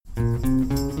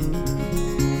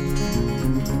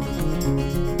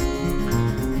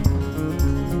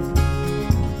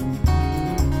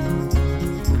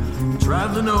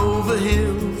Traveling over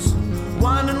hills,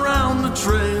 winding round the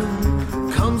trail,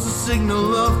 comes the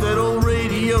signal of that old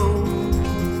radio.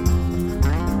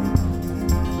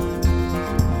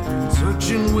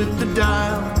 Searching with the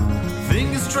dial,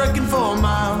 fingers trekking for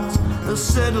miles, they'll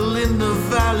settle in the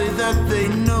valley that they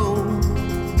know.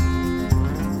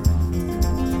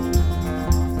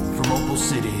 From Opal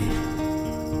City,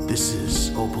 this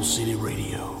is Opal City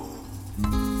Radio.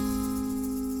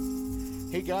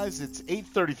 Hey guys, it's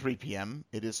 8:33 p.m.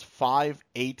 It is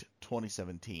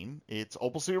 5/8/2017. It's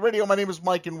Opal City Radio. My name is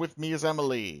Mike, and with me is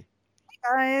Emily. Hey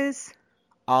guys.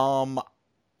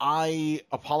 I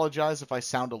apologize if I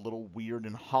sound a little weird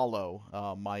and hollow.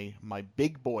 My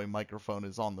big boy microphone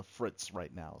is on the fritz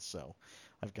right now, so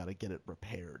I've got to get it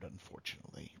repaired,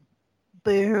 unfortunately.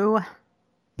 Boo.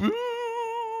 Boo!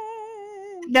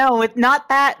 No, it's not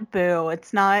that, boo.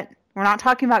 It's not. We're not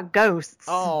talking about ghosts.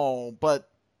 Oh, but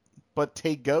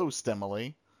take Ghost,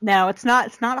 Emily. No, it's not.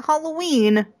 It's not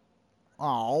Halloween.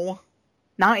 Oh.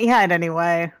 Not yet,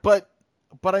 anyway. But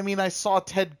I mean, I saw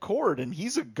Ted Kord, and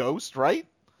he's a ghost, right?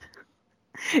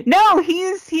 No,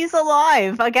 he's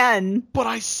alive again. But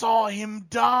I saw him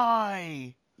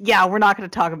die. Yeah, we're not going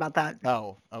to talk about that.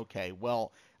 Oh, okay.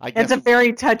 Well, I guess it's a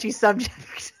very touchy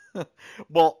subject.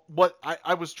 Well, what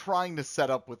I was trying to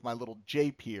set up with my little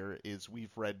jape here is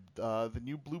we've read the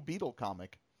new Blue Beetle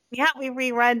comic. Yeah, we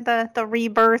reread the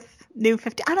Rebirth New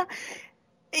 50.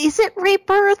 Is it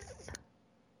Rebirth?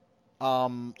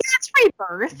 Yeah, it's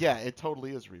Rebirth. Yeah, it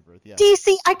totally is Rebirth. Yeah.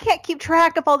 DC, I can't keep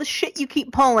track of all the shit you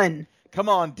keep pulling. Come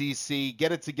on, DC,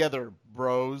 get it together,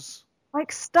 bros.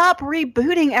 Like, stop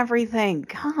rebooting everything.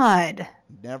 God.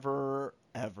 Never,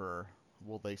 ever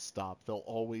will they stop. They'll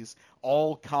always,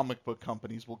 all comic book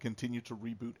companies will continue to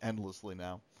reboot endlessly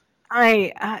now.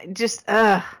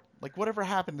 Like, whatever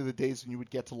happened to the days when you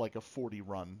would get to, like, a 40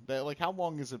 run? Like, how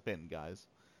long has it been, guys?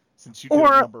 Since you did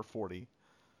number 40?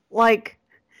 Like,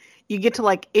 you get to,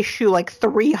 like, issue, like,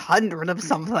 300 of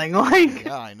something. Like.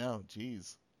 Yeah, I know.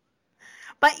 Jeez.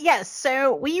 But, yes,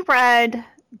 so we read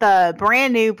the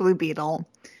brand new Blue Beetle.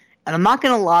 And I'm not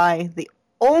going to lie, the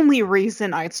only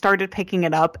reason I started picking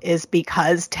it up is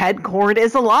because Ted Kord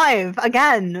is alive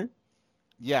again.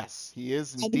 Yes, he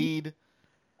is indeed.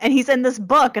 And he's in this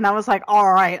book, and I was like,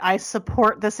 all right, I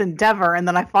support this endeavor. And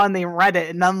then I finally read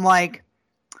it, and I'm like,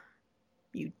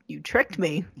 you tricked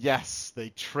me. Yes, they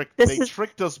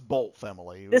tricked us both,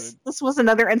 Emily. This was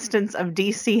another instance of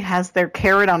DC has their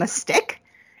carrot on a stick,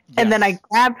 yes. And then I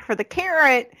grabbed for the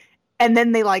carrot, and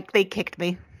then they kicked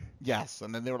me. Yes,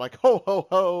 and then they were like, ho, ho,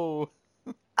 ho.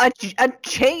 A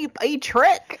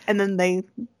trick, and then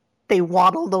they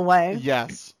waddled away.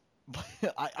 Yes.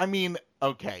 I mean,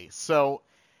 okay, so...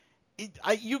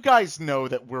 you guys know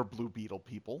that we're Blue Beetle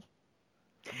people.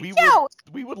 We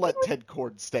would let Ted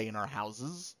Kord stay in our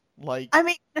houses. Like, I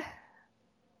mean,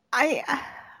 I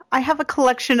have a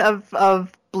collection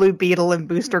of Blue Beetle and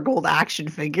Booster Gold action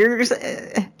figures.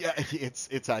 Yeah,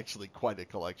 it's actually quite a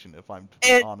collection, if I'm to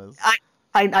be honest.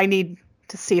 I need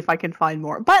to see if I can find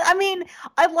more. But I mean,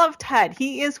 I love Ted.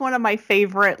 He is one of my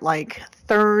favorite, like,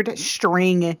 third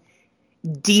string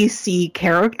DC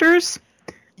characters.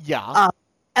 Yeah.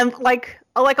 And like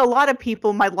a lot of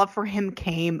people, my love for him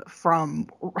came from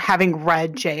having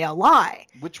read JLI.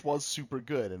 Which was super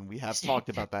good, and we have talked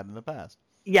about that in the past.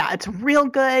 Yeah, it's real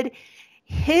good.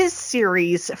 His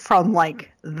series from,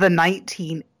 like, the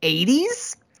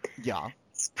 1980s. Yeah.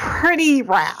 It's pretty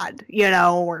rad,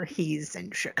 where he's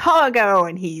in Chicago,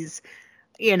 and he's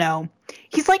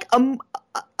like a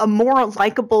more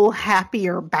likable,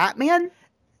 happier Batman.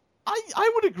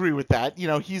 I would agree with that.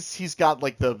 He's got,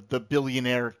 like, the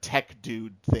billionaire tech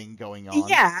dude thing going on.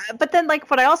 Yeah, but then, like,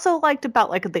 what I also liked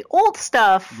about, like, the old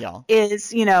stuff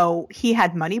is, he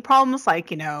had money problems. Like,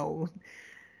 the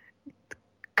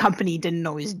company didn't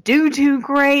always do too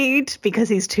great because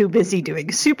he's too busy doing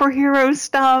superhero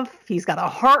stuff. He's got a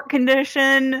heart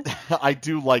condition. I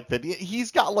do like that.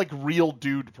 He's got, like, real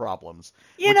dude problems,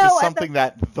 which is something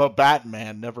that the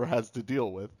Batman never has to deal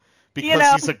with.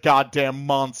 Because he's a goddamn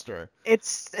monster.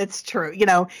 It's true.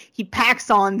 He packs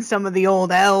on some of the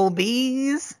old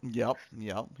LBs. Yep,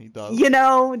 he does.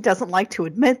 Doesn't like to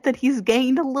admit that he's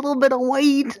gained a little bit of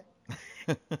weight.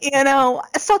 So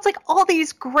it's like all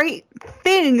these great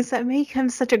things that make him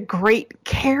such a great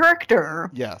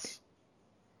character. Yes.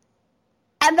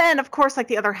 And then, of course, like,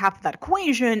 the other half of that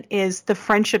equation is the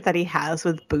friendship that he has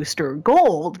with Booster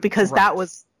Gold, because that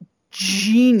was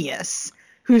genius.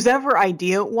 whose ever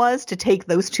idea it was to take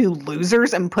those two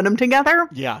losers and put them together.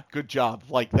 Yeah, good job.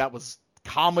 Like, that was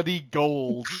comedy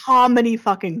gold. Comedy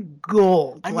fucking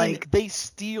gold. I mean, they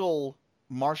steal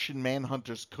Martian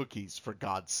Manhunter's cookies, for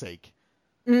God's sake.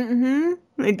 Mm-hmm.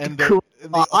 And Cool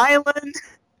Island.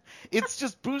 It's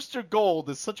just Booster Gold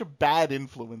is such a bad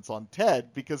influence on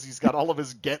Ted because he's got all of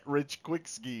his get-rich-quick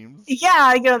schemes.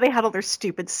 Yeah, they had all their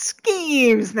stupid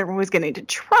schemes, and they're always getting into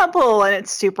trouble, and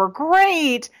it's super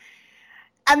great.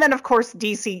 And then, of course,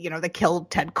 DC, they killed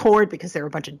Ted Kord because they were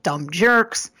a bunch of dumb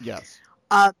jerks. Yes.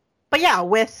 But yeah,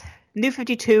 with New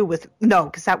 52,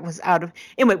 because that was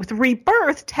with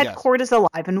Rebirth, Ted Kord is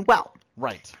alive and well.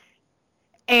 Right.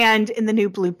 And in the new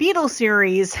Blue Beetle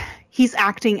series, he's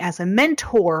acting as a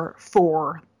mentor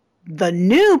for the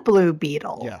new Blue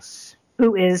Beetle. Yes.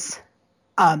 Who is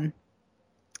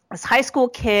this high school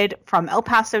kid from El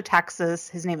Paso, Texas.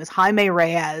 His name is Jaime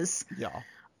Reyes. Yeah.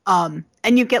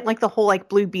 And you get the whole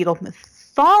Blue Beetle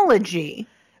mythology.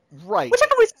 Right. Which I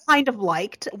always kind of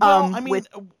liked. Well, I mean,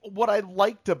 what I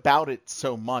liked about it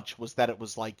so much was that it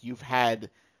was you've had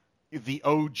the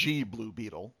OG Blue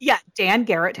Beetle. Yeah, Dan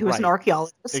Garrett, who was an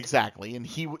archaeologist. Exactly, and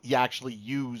he actually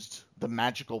used the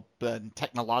magical and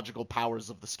technological powers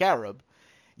of the Scarab.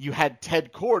 You had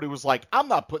Ted Kord, who was like, I'm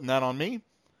not putting that on me.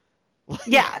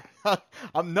 Yeah.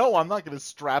 I'm not going to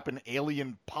strap an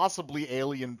possibly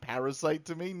alien parasite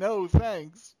to me. No,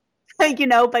 thanks. But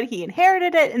he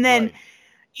inherited it, and then...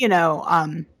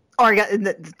 Right. Or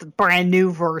the brand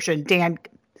new version,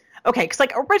 because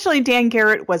originally Dan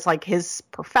Garrett was his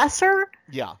professor.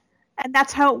 Yeah. And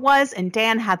that's how it was. And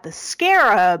Dan had the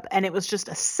Scarab, and it was just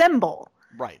a symbol.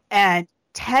 Right. And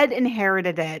Ted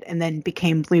inherited it and then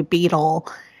became Blue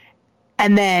Beetle.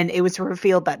 And then it was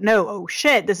revealed that, no, oh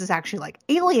shit, this is actually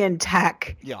alien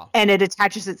tech. Yeah. And it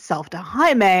attaches itself to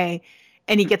Jaime,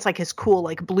 and he gets his cool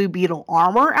Blue Beetle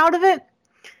armor out of it.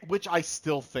 Which I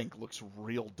still think looks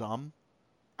real dumb.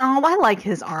 Oh, I like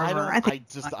his armor. I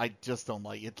just don't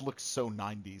like it. It looks so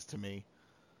 90s to me.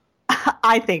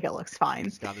 I think it looks fine.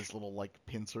 He's got his little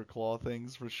pincer claw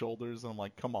things for shoulders, and I'm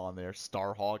like, come on there,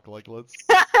 Starhawk,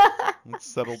 let's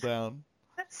settle down.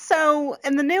 So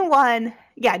in the new one,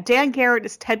 Dan Garrett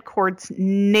is Ted Kord's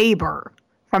neighbor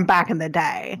from back in the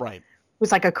day. Right.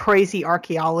 Who's a crazy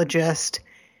archaeologist,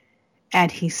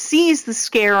 and he sees the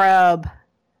Scarab,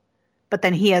 but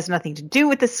then he has nothing to do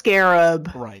with the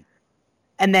Scarab. Right.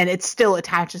 And then it still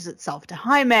attaches itself to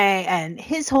Jaime, and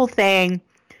his whole thing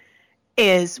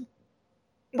is,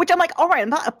 which I'm all right, I'm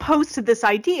not opposed to this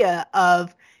idea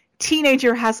of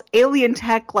teenager has alien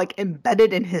tech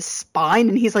embedded in his spine,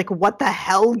 and he's what the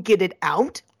hell, get it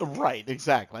out? Right,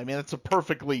 exactly. I mean, it's a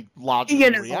perfectly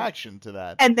logical reaction to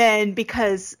that. And then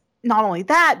because not only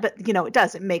that, but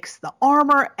it makes the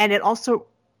armor, and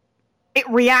it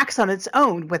reacts on its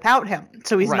own without him.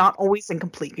 So he's not always in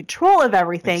complete control of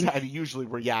everything. Exactly. He usually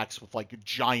reacts with a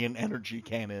giant energy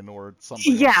cannon or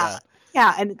something like that.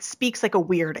 Yeah, and it speaks a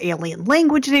weird alien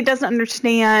language that he doesn't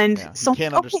understand. Yeah, he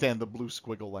can't understand the blue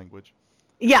squiggle language.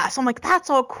 Yeah, so I'm that's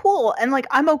all cool. And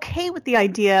I'm okay with the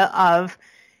idea of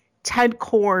Ted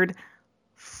Kord,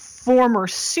 former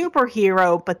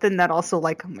superhero, but then that also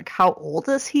I'm how old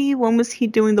is he? When was he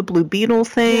doing the Blue Beetle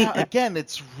thing? Yeah, again,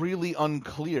 it's really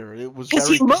unclear. It was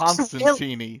very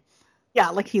Constantine-y.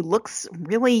 Yeah, he looks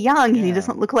really young, and he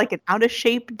doesn't look like an out of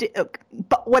shape.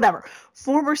 But whatever.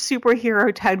 Former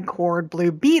superhero Ted Kord,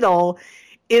 Blue Beetle,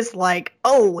 is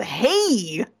oh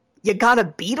hey, you got a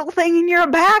beetle thing in your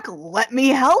back? Let me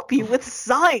help you with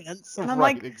science. And I'm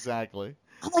exactly.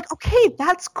 I'm okay,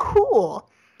 that's cool.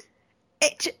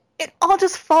 It all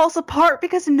just falls apart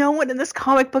because no one in this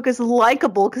comic book is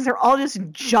likable because they're all just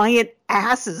giant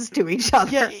asses to each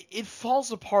other. Yeah, it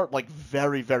falls apart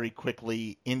very, very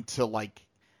quickly into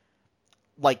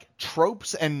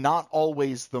tropes, and not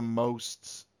always the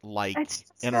most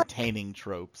entertaining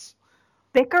tropes.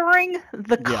 Bickering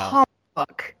the comic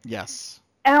book. Yes.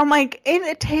 And I'm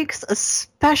it takes a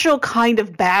special kind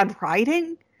of bad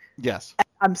writing. Yes.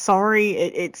 I'm sorry,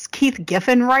 it's Keith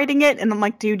Giffen writing it, and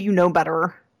I'm dude, you know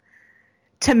better.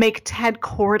 To make Ted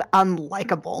Kord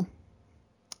unlikable.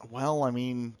 Well, I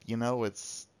mean,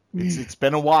 it's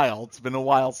been a while. It's been a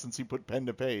while since he put pen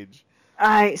to page.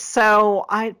 But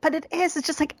it's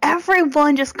just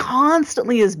everyone just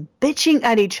constantly is bitching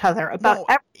at each other about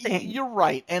everything. You're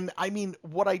right. And I mean,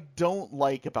 what I don't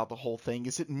like about the whole thing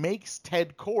is it makes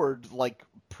Ted Kord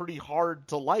pretty hard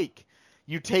to like.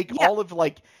 You take all of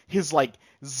his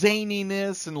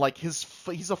zaniness and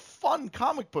he's a fun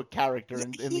comic book character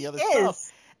in the other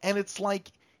stuff, and it's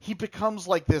he becomes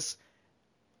this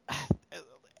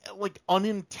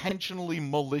unintentionally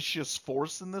malicious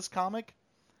force in this comic.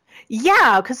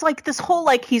 Yeah, because like this whole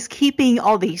like he's keeping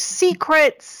all these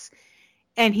secrets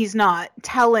and he's not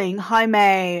telling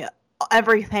Jaime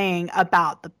everything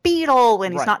about the beetle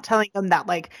and he's Right. not telling him that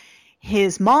like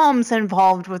his mom's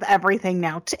involved with everything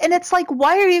now. And it's like,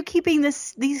 why are you keeping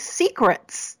these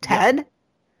secrets, Ted?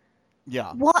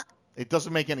 Yeah. What? It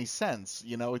doesn't make any sense,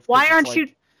 you know? Why it's aren't like, you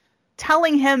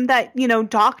telling him that,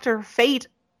 Dr. Fate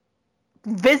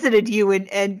visited you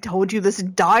and told you this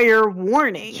dire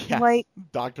warning? Yeah. Like,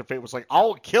 Dr. Fate was like,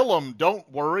 I'll kill him, don't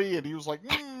worry. And he was like,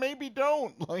 maybe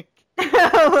don't. Like,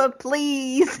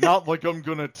 please. not like I'm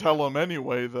gonna tell him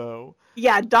anyway, though.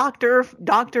 Yeah, Dr.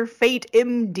 Fate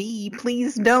MD,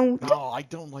 please don't. Oh, I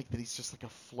don't like that he's just like a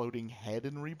floating head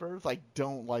in Rebirth. I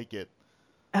don't like it.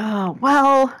 Oh,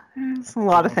 well, there's a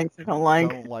lot of things I don't like.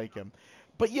 Don't like him.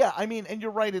 But yeah, I mean, and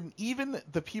you're right, and even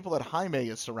the people that Jaime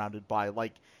is surrounded by,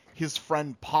 like, his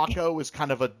friend Paco is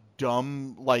kind of a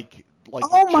dumb, like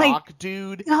Oh my jock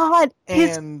dude. God,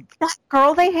 And that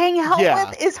girl they hang out Yeah.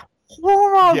 with is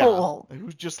horrible. yeah,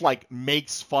 who just like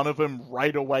makes fun of him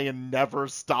right away and never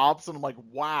stops. And I'm like,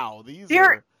 wow, you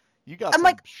got I'm some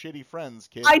like, shitty friends,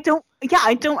 kid. I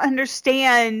don't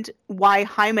understand why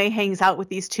Jaime hangs out with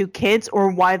these two kids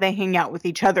or why they hang out with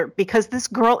each other, because this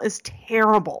girl is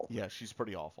terrible. Yeah, she's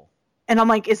pretty awful. And I'm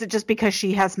like, is it just because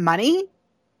she has money?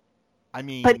 I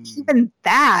mean, But even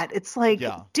that, it's like,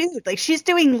 Yeah. dude, like she's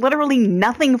doing literally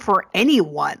nothing for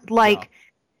anyone. Like,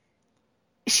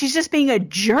 she's just being a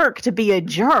jerk to be a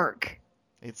jerk.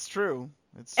 it's true.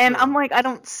 And true. I'm like, I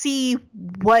don't see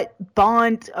what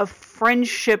bond of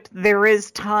friendship there is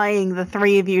tying the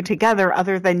three of you together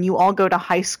other than you all go to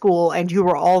high school and you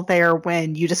were all there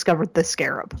when you discovered the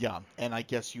scarab. Yeah, and I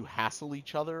guess you hassle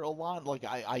each other a lot. Like,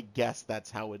 I guess that's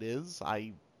how it is.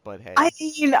 But hey. I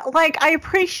mean, like, I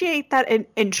appreciate that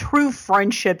in true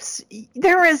friendships,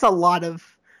 there is a lot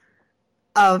of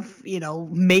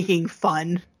making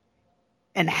fun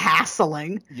and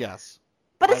hassling. Yes.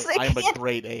 But I'm a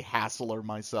great hassler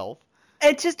myself.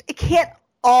 It can't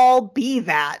all be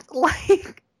that.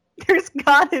 Like, there's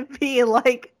gotta be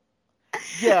like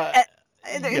Yeah.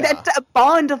 a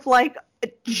bond of like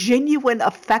a genuine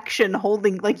affection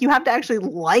holding. Like, you have to actually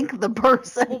like the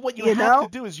person. Well, what you you have know?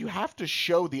 to do is you have to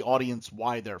show the audience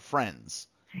why they're friends.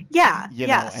 Yeah, You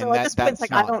yeah. know, So and at this point, it's that's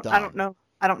like not I don't know.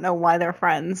 I don't know why they're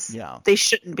friends. Yeah. They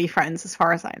shouldn't be friends, as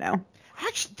far as I know.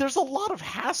 Actually, there's a lot of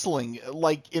hassling,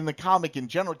 like, in the comic in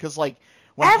general, because, like,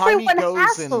 when Everyone Jaime goes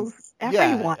hassles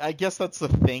everyone. Yeah, I guess that's the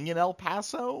thing in El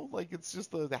Paso. Like, it's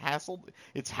just the hassle.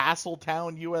 It's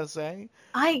Hassletown, USA.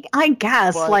 I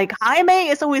guess, But- like, Jaime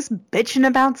is always bitching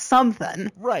about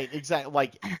something. Right, exactly.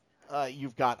 Like,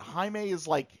 you've got Jaime is,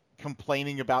 like,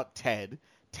 complaining about Ted.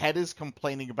 Ted is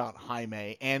complaining about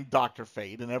Jaime and Dr.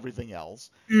 Fate and everything else.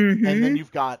 Mm-hmm. And then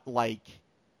you've got, like,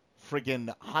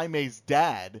 friggin' Jaime's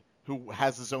dad, who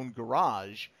has his own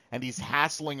garage, and he's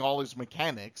hassling all his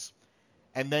mechanics.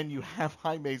 And then you have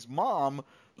Jaime's mom,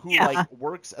 who, like,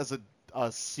 works as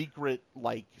a secret,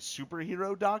 like,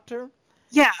 superhero doctor.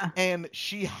 Yeah. And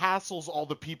she hassles all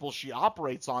the people she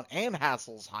operates on, and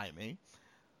hassles Jaime,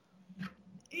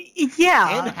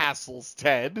 Yeah. and hassles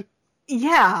Ted.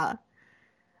 Yeah.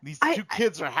 These two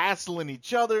kids are hassling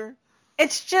each other.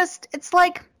 It's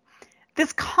like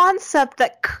this concept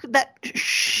that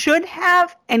should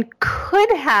have and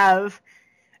could have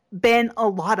been a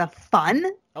lot of fun.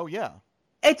 Oh, yeah.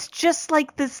 It's just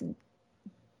like this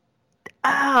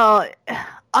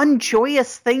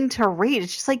unjoyous thing to read.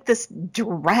 It's just like this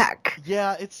dreck.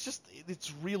 Yeah,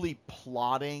 it's really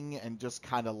plotting and just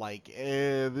kind of like,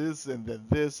 this and then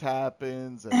this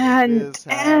happens and then this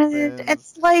happens. And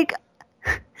it's like,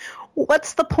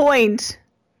 what's the point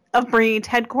of bringing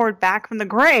Ted Kord back from the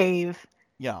grave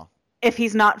Yeah. if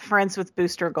he's not friends with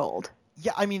Booster Gold?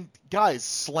 Yeah, I mean, guys,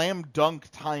 slam dunk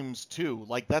times 2.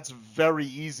 Like, that's very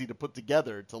easy to put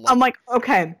together. I'm like,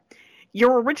 okay,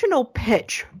 your original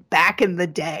pitch back in the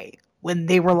day when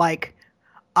they were like,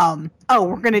 we're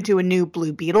going to do a new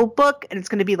Blue Beetle book, and it's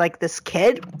going to be like this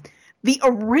kid. The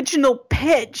original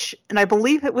pitch, and I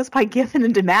believe it was by Giffen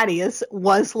and DeMatteis,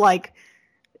 was like,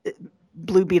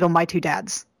 Blue Beetle, My Two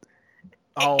Dads.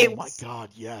 Oh my god,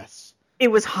 yes. It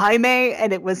was Jaime,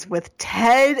 and it was with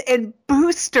Ted and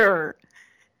Booster.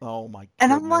 Oh my goodness.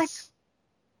 And I'm like,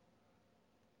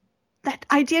 that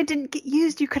idea didn't get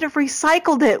used. You could have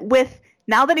recycled it with,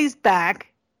 now that he's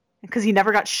back, because he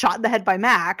never got shot in the head by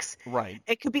Max. Right.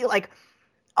 It could be like,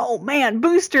 oh man,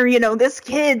 Booster, this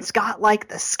kid's got like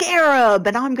the scarab,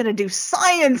 and I'm going to do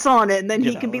science on it. And then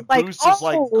he can be like, Booster's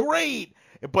like, great!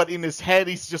 but in his head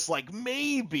he's just like,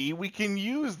 maybe we can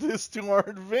use this to our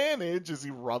advantage as he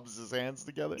rubs his hands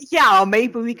together. Yeah,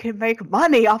 maybe we can make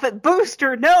money off it.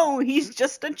 Booster, no, he's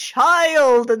just a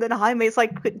child. And then Jaime's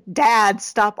like, Dad,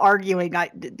 stop arguing.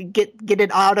 Get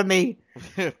it out of me.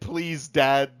 Please,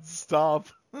 Dad, stop.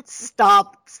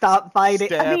 Stop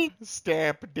fighting.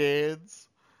 Stamp dads.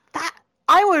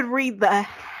 I would read the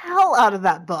hell out of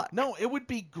that book. No, it would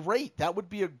be great. That would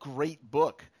be a great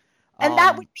book. And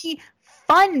that would be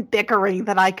fun bickering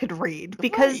that I could read,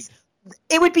 because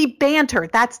it would be banter.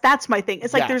 That's my thing.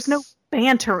 It's like there's no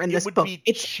banter in this book. It would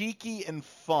be cheeky and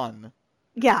fun.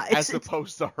 Yeah. As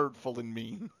opposed to hurtful and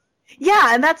mean.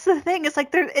 Yeah, and that's the thing. It's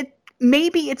like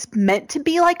maybe it's meant to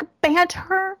be like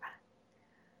banter,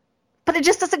 but it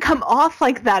just doesn't come off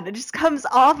like that. It just comes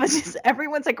off as just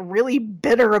everyone's like really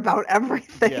bitter about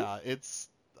everything. Yeah,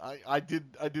 I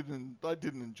didn't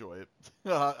enjoy it.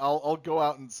 I'll go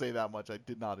out and say that much. I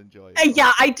did not enjoy it.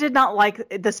 Yeah, I did not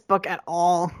like this book at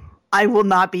all. I will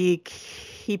not be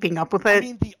keeping up with it. I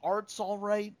mean, the art's all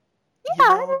right.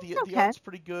 Yeah, the art's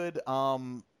pretty good.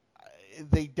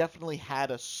 They definitely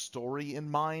had a story in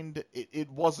mind. It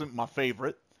wasn't my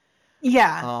favorite.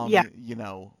 Yeah, yeah.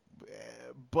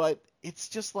 But it's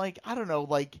just like, I don't know,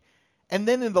 like, and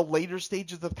then in the later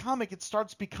stages of the comic, it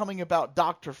starts becoming about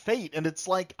Dr. Fate, and it's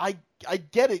like, I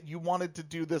get it, you wanted to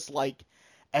do this, like,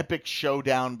 epic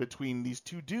showdown between these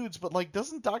two dudes, but, like,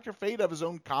 doesn't Dr. Fate have his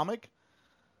own comic?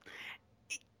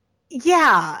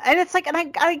 Yeah, and it's like, and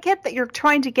I get that you're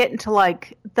trying to get into,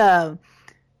 like, the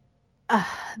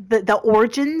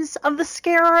origins of the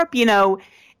Scarab,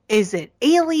 is it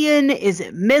alien? Is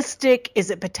it mystic? Is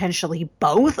it potentially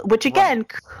both? Which, again,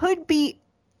 could be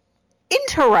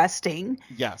interesting.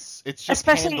 Yes, it's just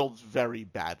handled very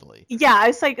badly. Yeah,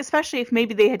 it's like, especially if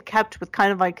maybe they had kept with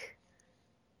kind of like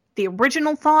the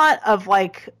original thought of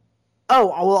like, oh,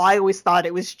 well, I always thought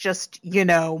it was just,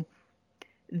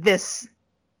 this,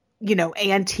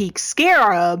 antique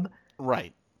scarab.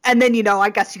 Right. And then, I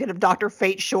guess you could have Dr.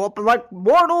 Fate show up and like,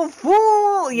 mortal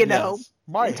fool, Yes.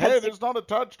 My head is not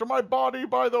attached to my body,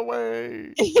 by the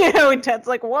way. And Ted's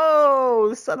like,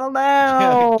 whoa, settle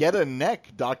down. Get a neck,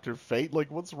 Dr. Fate.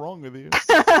 Like, what's wrong with you?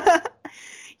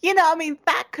 I mean,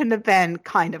 that could have been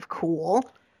kind of cool.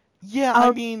 Yeah,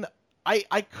 I mean,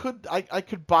 I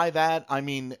could buy that. I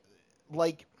mean,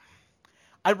 like,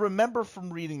 I remember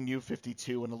from reading New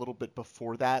 52 and a little bit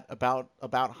before that about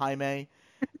Jaime,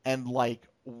 and, like,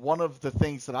 one of the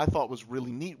things that I thought was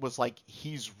really neat was, like,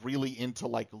 he's really into,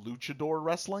 like, luchador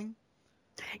wrestling.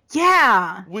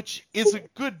 Yeah. Which is a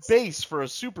good base for a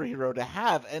superhero to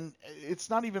have, and it's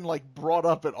not even, like, brought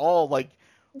up at all, like...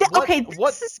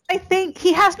 I think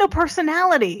he has no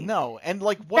personality. No, and,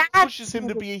 like, what pushes him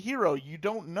to be a hero? You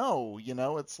don't know,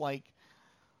 It's like...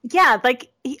 Yeah,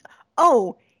 like,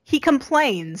 he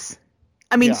complains.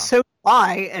 I mean, so do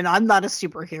I, and I'm not a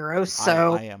superhero,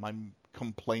 so... I am. I'm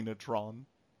Complainatron.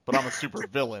 But I'm a super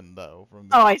villain, though.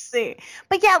 Oh, I see.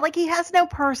 But yeah, like, he has no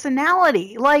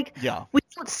personality. Like, we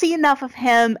don't see enough of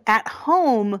him at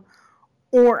home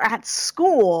or at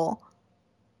school,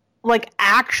 like,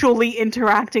 actually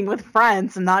interacting with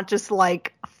friends and not just,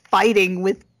 like, fighting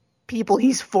with people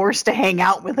he's forced to hang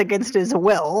out with against his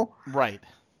will. Right.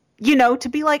 To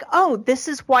be like, oh, this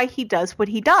is why he does what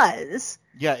he does.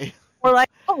 Yeah. Or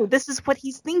like, oh, this is what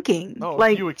he's thinking. Oh,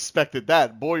 like, if you expected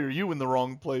that, boy, are you in the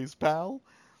wrong place, pal.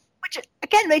 Which,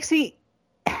 again, makes me...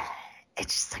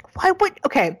 It's just like, why would...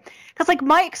 Okay, because, like,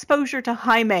 my exposure to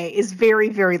Jaime is very,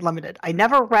 very limited. I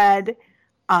never read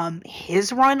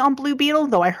his run on Blue Beetle,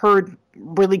 though I heard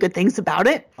really good things about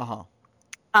it. Uh-huh.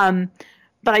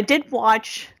 But I did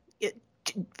watch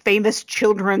famous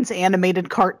children's animated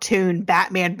cartoon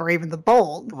Batman Brave and the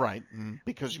Bold. Right,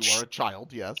 because you are a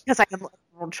child, yes. Because I am a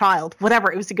little child.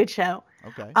 Whatever, it was a good show.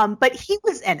 Okay. But he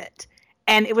was in it.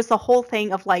 And it was the whole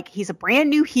thing of, like, he's a brand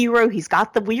new hero. He's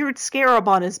got the weird scarab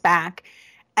on his back.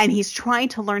 And he's trying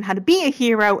to learn how to be a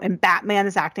hero. And Batman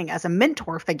is acting as a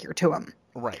mentor figure to him.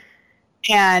 Right.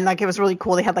 And, like, it was really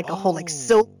cool. They had, like, a whole, like,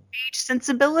 Silver Age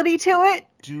sensibility to it.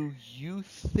 Do you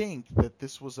think that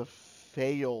this was a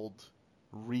failed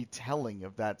retelling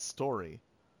of that story?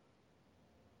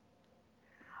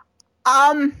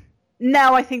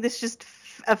 No, I think this is just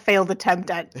a failed attempt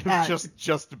at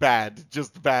just bad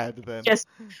then.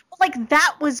 Like,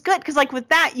 that was good because, like, with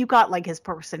that you got, like, his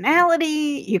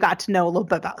personality, you got to know a little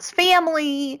bit about his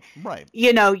family, right?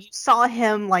 You saw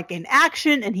him, like, in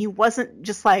action, and he wasn't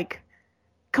just, like,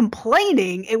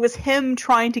 complaining. It was him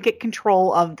trying to get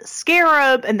control of the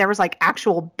scarab, and there was, like,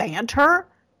 actual banter.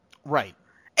 Right.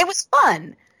 It was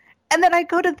fun. And then I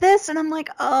go to this and I'm like,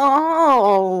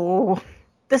 oh,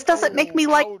 this doesn't make me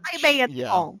like Jaime at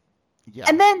all. Yeah.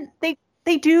 And then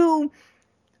they do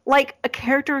like a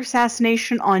character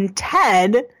assassination on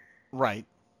Ted. Right.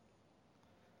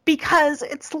 Because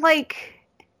it's like,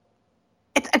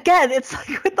 it's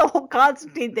like with the whole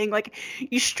Constantine thing, like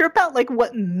you strip out like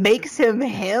what makes him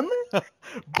him, But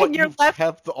and you're you've left,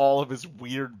 kept all of his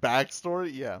weird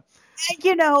backstory? Yeah.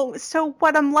 so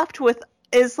what I'm left with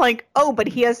is like, oh, but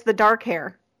he has the dark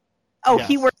hair. Oh,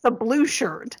 he Yes. wears a blue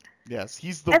shirt. Yes,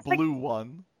 he's the It's blue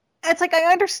one. It's like,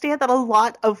 I understand that a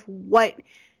lot of what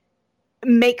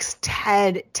makes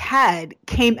Ted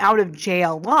came out of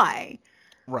JLI.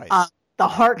 Right. The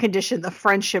heart condition, the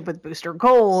friendship with Booster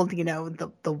Gold,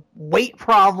 the weight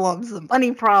problems, the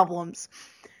money problems.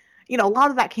 A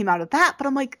lot of that came out of that. But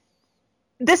I'm like,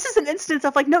 this is an instance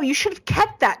of like, no, you should have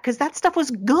kept that because that stuff was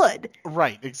good.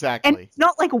 Right, And exactly. it's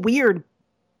not like weird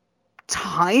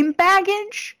time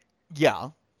baggage. Yeah.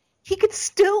 He could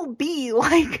still be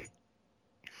like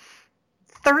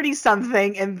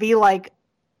 30-something and be like,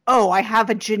 oh, I have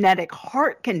a genetic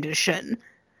heart condition.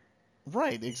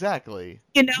 Right, exactly.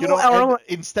 Or and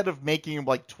instead of making him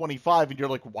like 25 and you're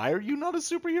like, why are you not a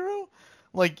superhero?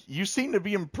 Like, you seem to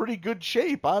be in pretty good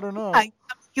shape. I don't know.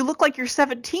 You look like you're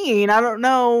 17. I don't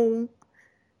know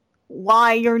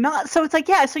why you're not. So it's like,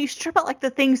 yeah, so you strip out like the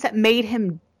things that made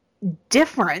him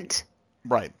different.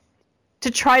 Right. To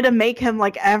try to make him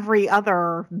like every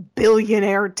other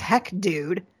billionaire tech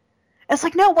dude. It's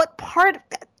like, no, a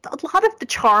lot of the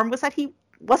charm was that he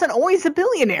wasn't always a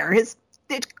billionaire. His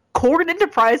Cord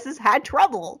Enterprises had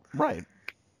trouble. Right.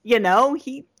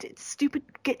 He did stupid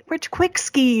get-rich-quick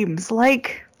schemes.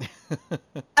 Like, and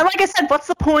like I said, what's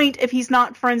the point if he's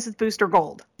not friends with Booster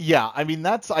Gold? Yeah, I mean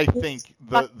that's I think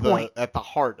the at the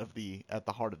heart of the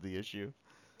issue.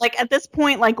 Like at this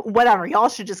point, like whatever, y'all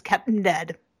should just kept him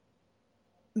dead.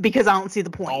 Because I don't see the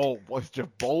point. Oh, what's your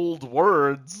bold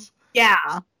words?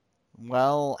 Yeah.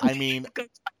 Well, I mean,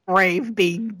 Brave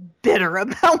being bitter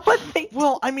about what they.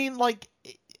 Well, I mean, like,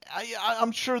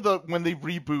 I'm sure that when they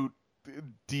reboot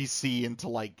DC into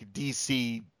like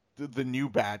DC the new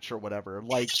batch or whatever,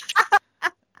 like,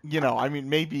 I mean,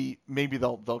 maybe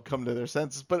they'll come to their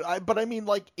senses, but I mean,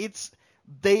 like,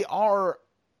 they are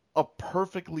a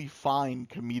perfectly fine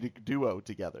comedic duo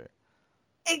together.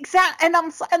 Exactly,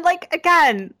 and like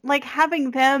again, like having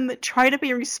them try to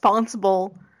be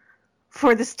responsible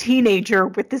for this teenager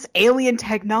with this alien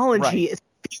technology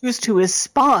fused to his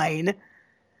spine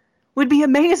would be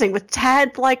amazing. With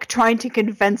Ted like trying to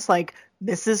convince like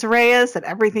Mrs. Reyes that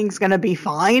everything's gonna be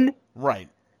fine, right?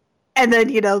 And then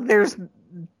there's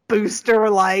Booster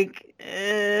like,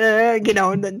 and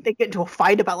then they get into a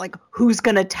fight about like who's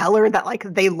gonna tell her that like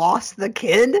they lost the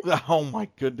kid. Oh my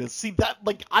goodness! See that?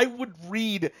 Like I would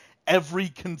read every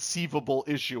conceivable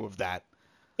issue of that.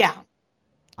 Yeah,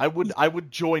 I would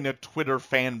join a Twitter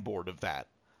fan board of that.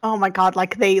 Oh my god!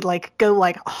 Like they like go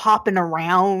like hopping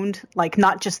around, like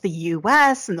not just the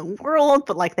U.S. and the world,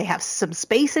 but like they have some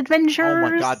space adventures. Oh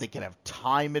my god! They can have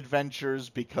time adventures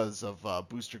because of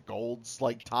Booster Gold's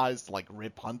like ties to like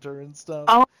Rip Hunter and stuff.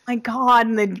 Oh my god!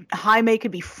 And then Jaime could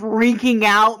be freaking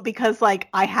out because like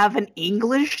I have an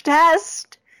English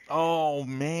test. Oh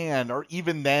man! Or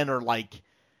even then, or like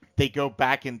they go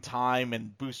back in time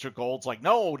and Booster Gold's like,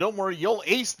 no, don't worry, you'll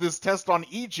ace this test on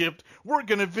Egypt. We're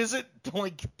gonna visit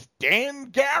like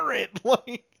Dan Garrett,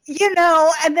 like.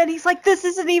 And then he's like, this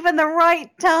isn't even the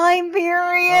right time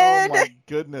period. Oh my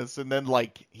goodness. And then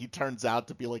like he turns out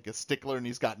to be like a stickler and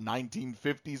he's got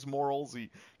 1950s morals. He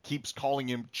keeps calling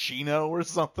him Chino or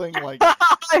something. Like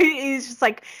he's just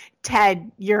like,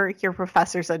 Ted, your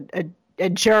professor's a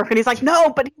jerk. And he's like, no,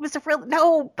 but he was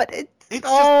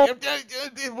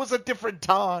it was a different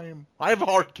time. I have a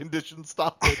heart condition,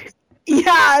 stop it.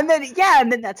 and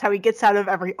then that's how he gets out of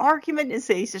every argument is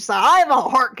he's just like, I have a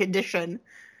heart condition.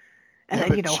 And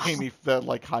then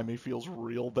Jaime feels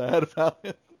real bad about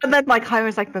it. And then like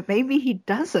Jaime's like, but maybe he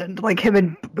doesn't. Like him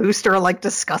and Booster are like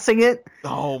discussing it.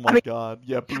 Oh my god.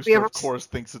 Yeah, Booster of course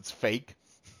thinks it's fake.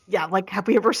 Yeah, like have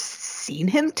we ever seen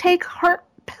him take heart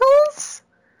pills?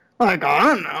 Like,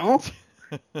 I don't know.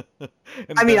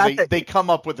 And I mean, they come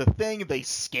up with a thing, they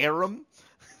scare him.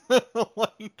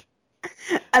 Like,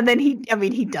 and then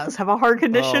he does have a heart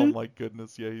condition. Oh my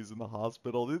goodness, yeah, he's in the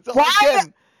hospital.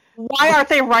 Why aren't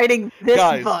they writing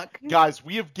this book? Guys,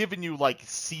 we have given you like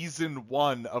season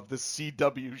 1 of the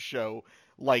CW show,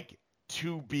 like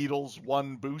 2 Beatles,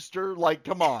 1 Booster. Like,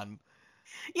 come on.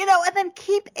 And then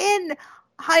keep in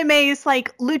Jaime's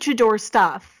like luchador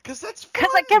stuff. Because that's fun.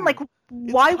 Because again, like,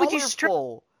 why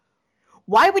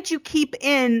would you keep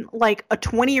in like a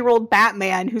 20-year-old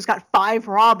Batman who's got 5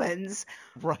 Robins?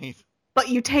 Right. But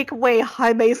you take away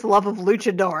Jaime's love of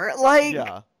luchador.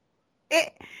 Like,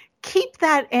 keep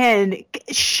that in.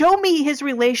 Show me his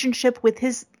relationship with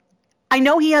his... I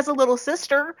know he has a little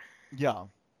sister. Yeah.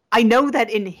 I know that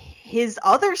in his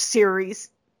other series,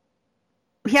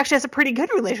 he actually has a pretty good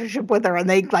relationship with her, and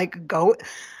they like go...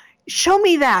 Show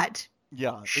me that.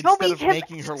 Yeah, Show instead me of him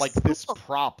making her like this school.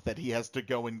 prop that he has to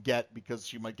go and get because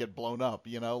she might get blown up,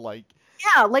 you know, like...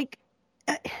 Yeah, like...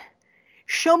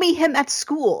 show me him at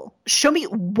school. Show me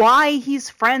why he's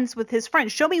friends with his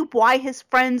friends. Show me why his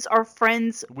friends are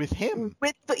friends with him.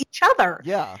 With each other.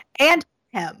 Yeah. And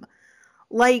him.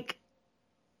 Like,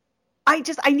 I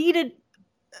needed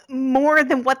more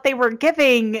than what they were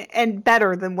giving and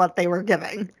better than what they were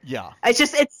giving. Yeah.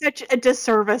 It's such a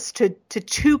disservice to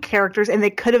two characters, and they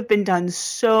could have been done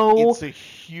so It's a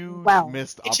huge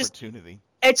missed opportunity.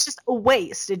 It's just a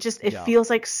waste. It feels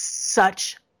like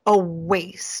such a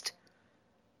waste.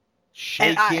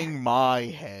 Shaking my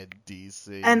head,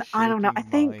 DC. And I don't know. I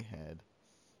think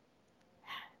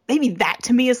maybe that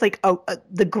to me is like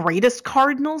the greatest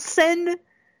cardinal sin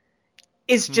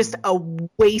is just a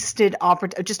wasted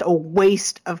just a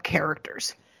waste of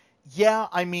characters. Yeah,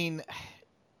 I mean,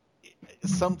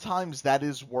 sometimes that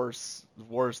is worse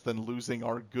than losing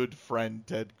our good friend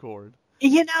Ted Kord.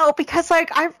 You know, because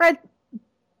like I've read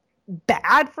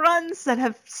bad runs that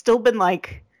have still been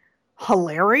like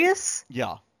hilarious.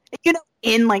 Yeah. You know,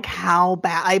 in like how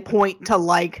bad I point to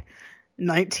like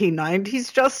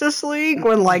 1990s Justice League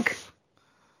when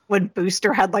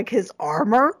Booster had like his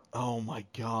armor. Oh my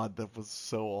god, that was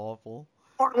so awful.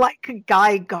 Or like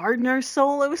Guy Gardner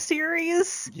solo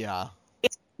series. Yeah.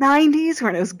 It's 90s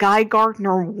when it was Guy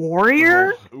Gardner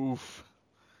Warrior. Oh, oof.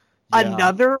 Yeah.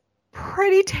 Another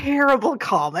pretty terrible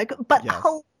comic, but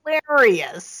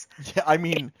hilarious. Yeah, I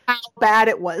mean how bad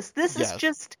it was. This is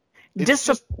just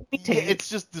disappointing. It's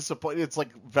just disappointing. It's like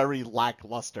very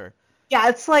lackluster. Yeah,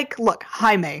 it's like, look,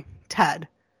 Jaime, Ted,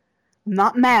 I'm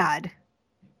not mad.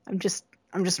 I'm just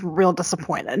real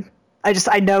disappointed.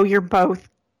 I know you're both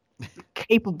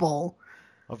capable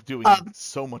of doing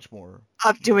so much more.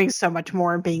 Of doing so much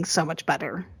more and being so much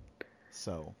better.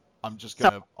 So I'm just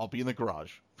gonna I'll be in the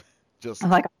garage. Just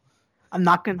I'm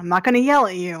not gonna yell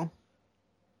at you.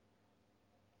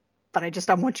 But I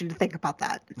want you to think about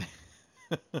that.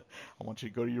 I want you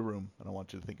to go to your room, and I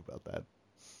want you to think about that.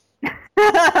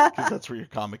 Because that's where your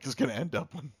comic is going to end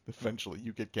up when eventually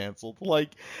you get canceled. Like,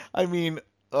 I mean,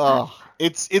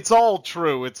 it's all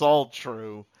true. It's all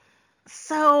true.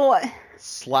 So...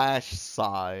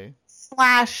 /sigh.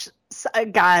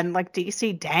 Again, like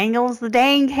DC dangles the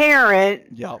dang carrot.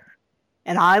 Yep.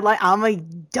 And I'm a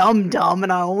dum-dum,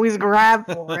 and I always grab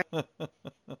for it.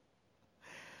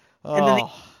 And then they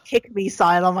kick me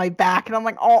side on my back, and I'm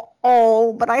like,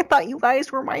 oh, but I thought you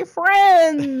guys were my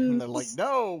friends. And they're like,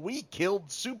 no, we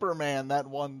killed Superman that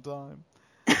one time.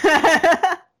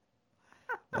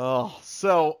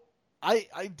 So I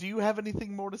do you have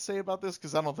anything more to say about this?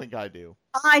 Because I don't think I do.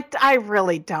 I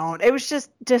really don't. It was just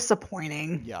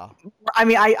disappointing. Yeah. I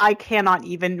mean, I cannot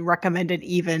even recommend it,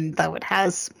 even though it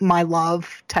has my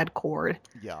love, Ted Kord.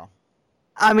 Yeah.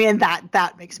 I mean,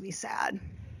 that makes me sad.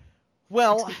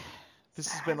 Well, this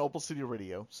has been Opal City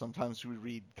Radio. Sometimes we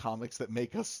read comics that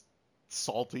make us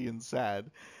salty and sad.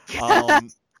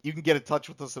 You can get in touch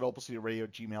with us at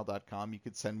opalcityradio@gmail.com. You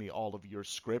could send me all of your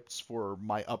scripts for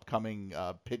my upcoming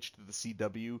pitch to the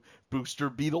CW, Booster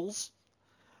Beatles.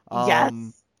 Yes.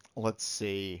 Let's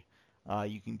see.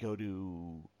 You can go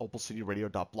to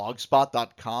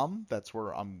opalcityradio.blogspot.com. That's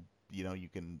where you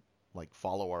can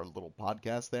follow our little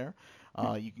podcast there.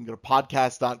 You can go to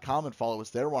podcast.com and follow us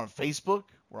there. We're on Facebook.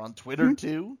 We're on Twitter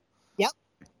too. Yep.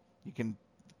 You can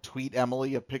tweet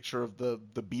Emily a picture of the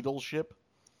Beatles ship.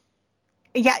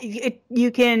 Yeah, you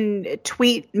can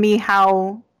tweet me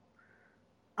how...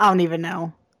 I don't even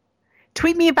know.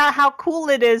 Tweet me about how cool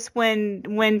it is when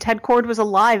Ted Kord was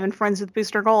alive and friends with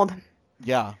Booster Gold.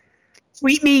 Yeah.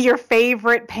 Tweet me your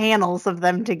favorite panels of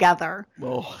them together.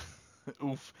 Oh,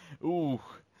 oof. Ooh.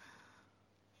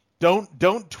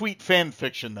 Don't tweet fan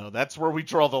fiction, though. That's where we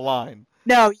draw the line.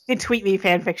 No, you can tweet me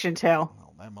fan fiction, too.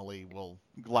 Well, Emily will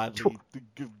gladly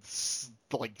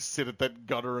sit at that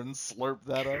gutter and slurp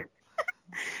that up.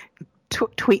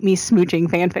 Tweet me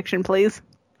smooching fan fiction, please.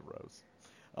 Gross.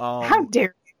 How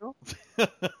dare you?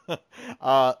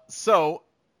 So,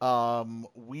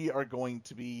 we are going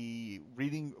to be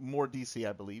reading more DC,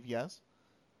 I believe, yes?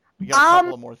 We got a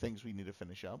couple of more things we need to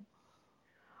finish up.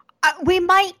 We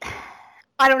might...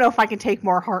 I don't know if I can take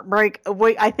more Heartbreak.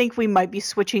 I think we might be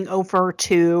switching over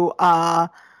to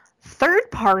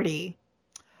third party.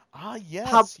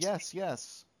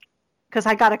 Yes. Because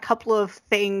I got a couple of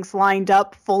things lined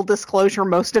up. Full disclosure,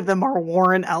 most of them are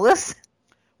Warren Ellis.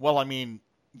 Well, I mean,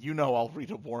 you know I'll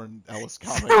read a Warren Ellis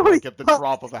comic at the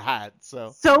drop of a hat.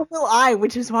 So will I,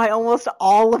 which is why almost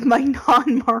all of my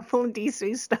non-Marvel and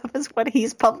DC stuff is what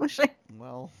he's publishing.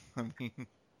 Well, I mean,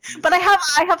 but I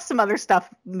have some other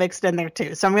stuff mixed in there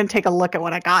too, so I'm going to take a look at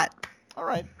what I got. All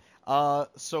right.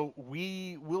 So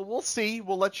we'll see.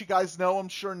 We'll let you guys know, I'm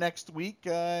sure, next week,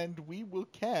 and we will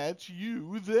catch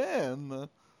you then.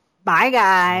 Bye,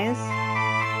 guys.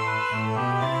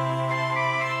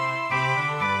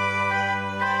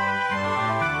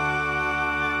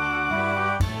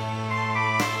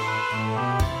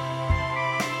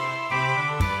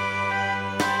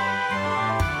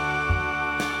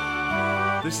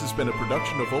 This has been a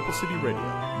production of Opal City Radio,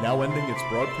 now ending its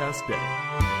broadcast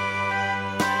day.